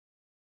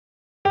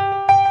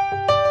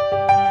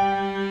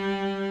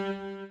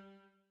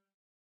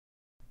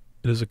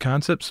It is a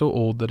concept so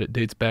old that it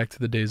dates back to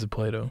the days of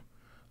Plato.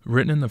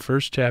 Written in the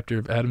first chapter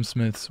of Adam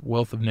Smith's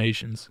Wealth of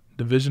Nations,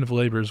 division of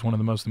labor is one of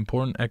the most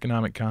important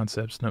economic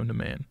concepts known to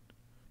man.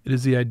 It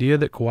is the idea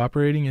that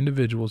cooperating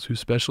individuals who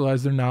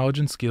specialize their knowledge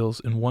and skills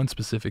in one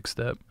specific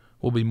step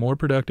will be more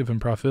productive and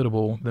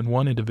profitable than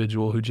one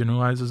individual who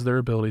generalizes their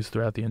abilities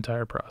throughout the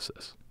entire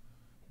process.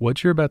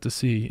 What you're about to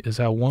see is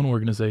how one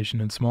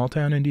organization in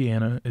small-town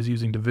Indiana is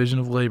using division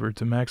of labor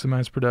to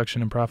maximize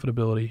production and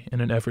profitability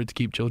in an effort to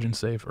keep children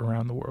safe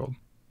around the world.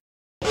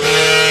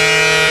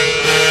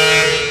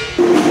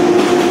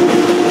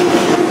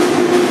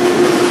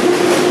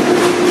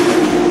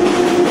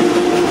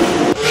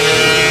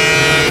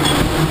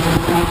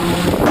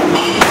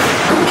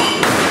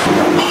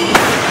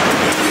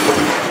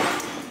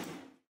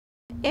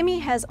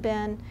 IMMI has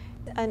been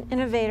an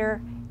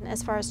innovator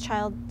as far as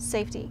child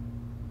safety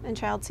and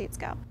child seats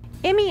go.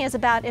 IMMI is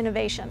about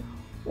innovation.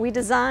 We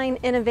design,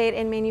 innovate,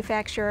 and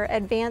manufacture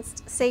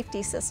advanced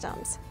safety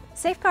systems.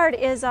 Safeguard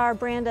is our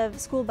brand of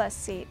school bus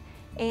seat,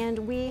 and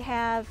we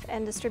have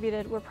and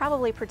distributed, we're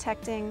probably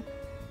protecting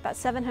about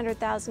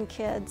 700,000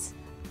 kids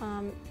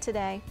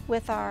today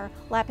with our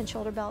lap and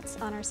shoulder belts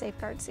on our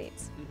Safeguard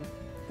seats.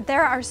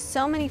 There are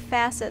so many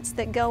facets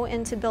that go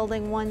into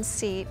building one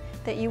seat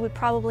that you would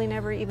probably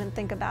never even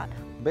think about.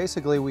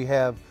 Basically, we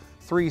have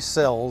 3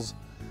 cells.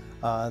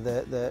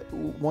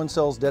 One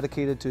cell is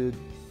dedicated to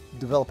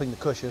developing the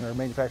cushion or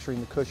manufacturing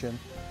the cushion,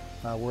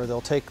 where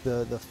they'll take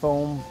the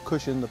foam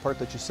cushion, the part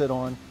that you sit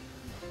on,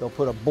 they'll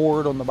put a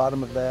board on the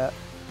bottom of that,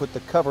 put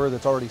the cover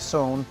that's already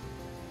sewn.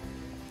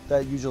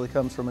 That usually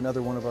comes from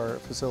another one of our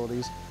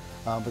facilities,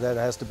 but that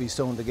has to be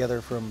sewn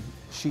together from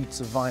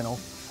sheets of vinyl.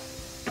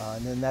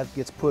 And then that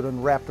gets put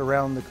and wrapped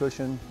around the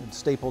cushion and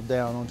stapled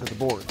down onto the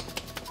board.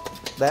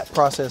 That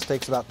process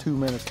takes about 2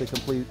 minutes to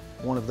complete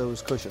one of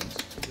those cushions.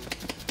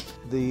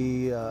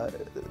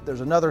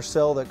 There's another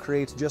cell that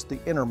creates just the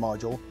inner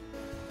module.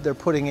 They're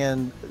putting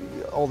in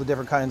all the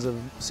different kinds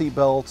of seat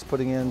belts,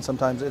 putting in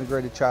sometimes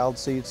integrated child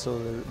seats, so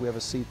that we have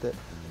a seat that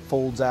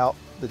folds out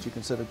that you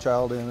can sit a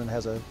child in and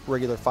has a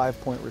regular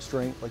 5-point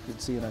restraint like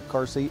you'd see in a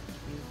car seat.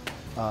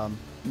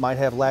 Might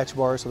have latch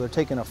bars, so they're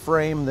taking a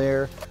frame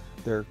there,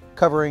 they're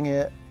covering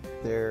it,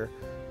 they're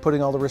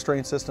putting all the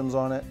restraint systems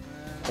on it,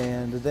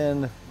 and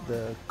then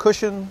the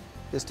cushion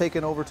is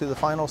taken over to the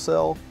final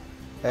cell,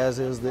 as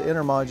is the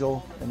inner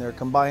module, and they're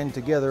combined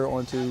together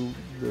onto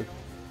the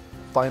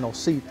final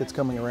seat that's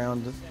coming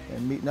around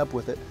and meeting up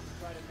with it.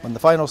 On the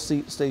final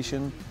seat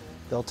station,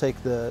 they'll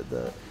take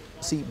the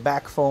seat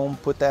back foam,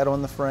 put that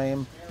on the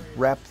frame,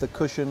 wrap the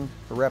cushion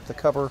or wrap the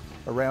cover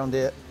around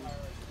it.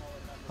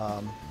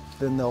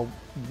 Then they'll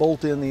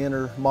bolt in the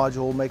inner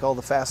module, make all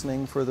the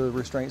fastening for the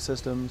restraint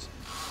systems,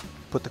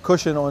 put the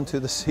cushion onto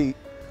the seat,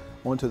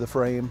 onto the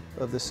frame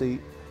of the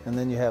seat, and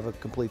then you have a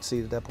complete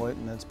seat at that point,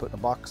 and then it's put in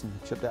a box and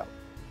shipped out.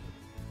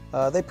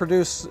 They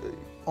produce,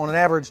 on an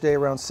average day,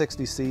 around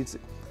 60 seats.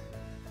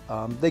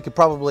 They could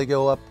probably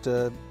go up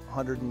to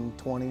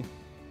 120.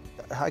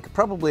 I could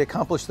probably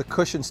accomplish the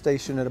cushion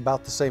station in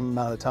about the same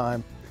amount of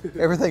time.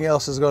 Everything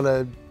else is going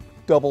to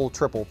double,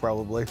 triple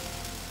probably.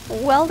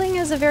 Welding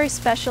is a very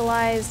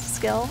specialized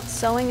skill.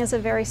 Sewing is a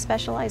very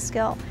specialized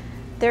skill.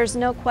 There's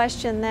no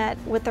question that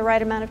with the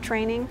right amount of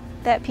training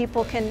that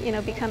people can,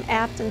 become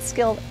apt and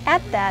skilled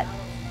at that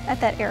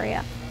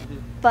area.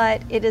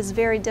 But it is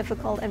very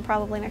difficult and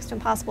probably next to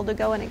impossible to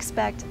go and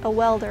expect a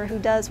welder who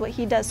does what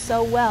he does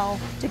so well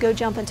to go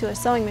jump into a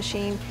sewing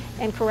machine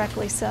and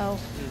correctly sew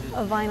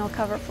a vinyl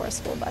cover for a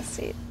school bus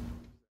seat.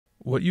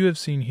 What you have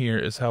seen here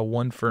is how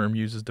one firm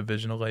uses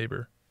division of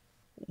labor.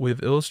 We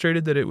have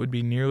illustrated that it would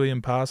be nearly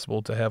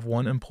impossible to have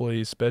one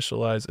employee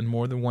specialize in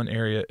more than one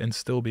area and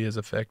still be as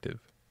effective.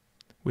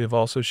 We have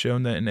also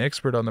shown that an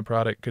expert on the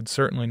product could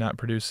certainly not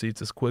produce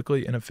seats as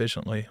quickly and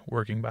efficiently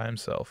working by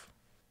himself.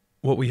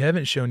 What we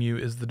haven't shown you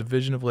is the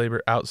division of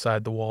labor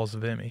outside the walls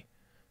of IMMI.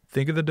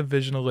 Think of the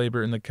division of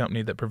labor in the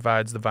company that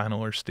provides the vinyl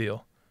or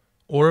steel,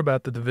 or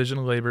about the division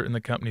of labor in the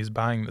companies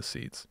buying the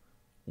seats.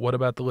 What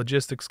about the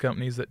logistics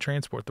companies that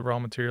transport the raw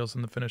materials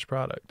and the finished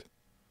product?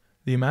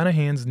 The amount of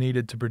hands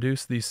needed to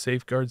produce these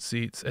Safeguard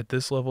seats at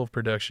this level of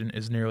production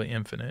is nearly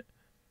infinite.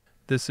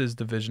 This is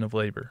division of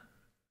labor.